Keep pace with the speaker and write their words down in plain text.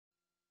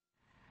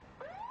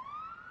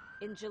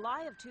In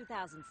July of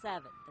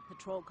 2007, the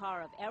patrol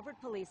car of Everett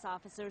police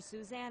officer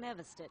Suzanne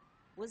Axel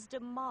was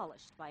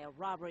demolished by a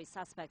robbery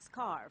suspect's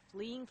car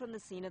fleeing from the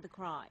scene of the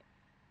crime.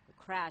 The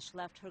crash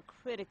left her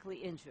critically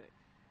injured,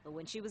 but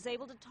when she was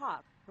able to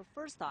talk, her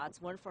first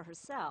thoughts weren't for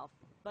herself,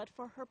 but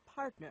for her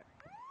partner,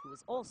 who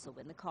was also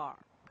in the car.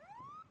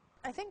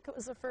 I think it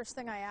was the first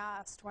thing I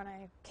asked when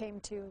I came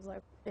to,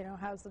 like,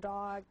 how's the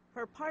dog?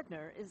 Her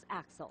partner is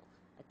Axel,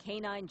 a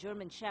canine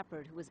German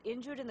Shepherd who was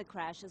injured in the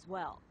crash as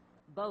well.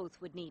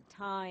 Both would need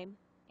time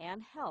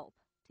and help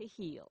to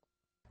heal.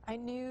 I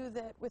knew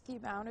that with the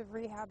amount of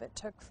rehab it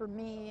took for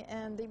me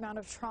and the amount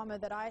of trauma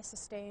that I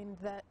sustained,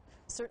 that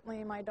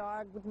certainly my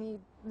dog would need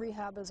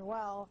rehab as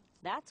well.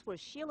 That's where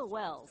Sheila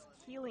Wells'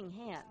 healing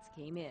hands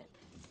came in.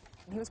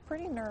 He was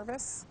pretty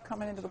nervous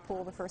coming into the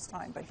pool the first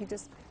time, but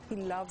he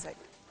loves it.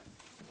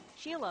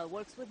 Sheila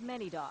works with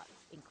many dogs,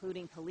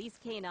 including police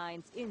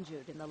canines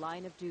injured in the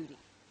line of duty.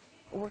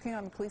 Working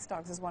on police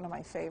dogs is one of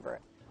my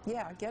favorite.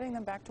 Yeah, getting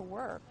them back to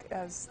work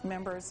as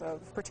members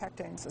of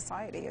protecting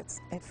society,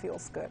 it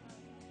feels good.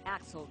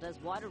 Axel does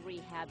water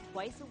rehab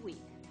twice a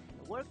week.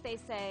 The work, they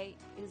say,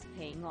 is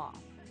paying off.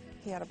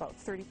 He had about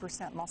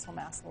 30% muscle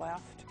mass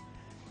left,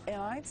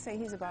 and I'd say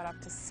he's about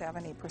up to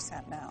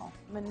 70% now.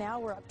 And now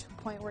we're up to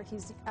a point where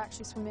he's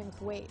actually swimming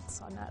with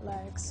weights on that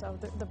leg, so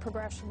the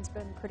progression's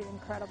been pretty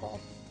incredible.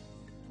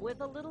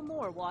 With a little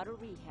more water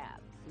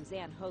rehab,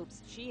 Suzanne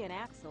hopes she and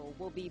Axel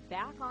will be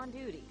back on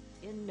duty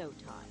in no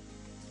time.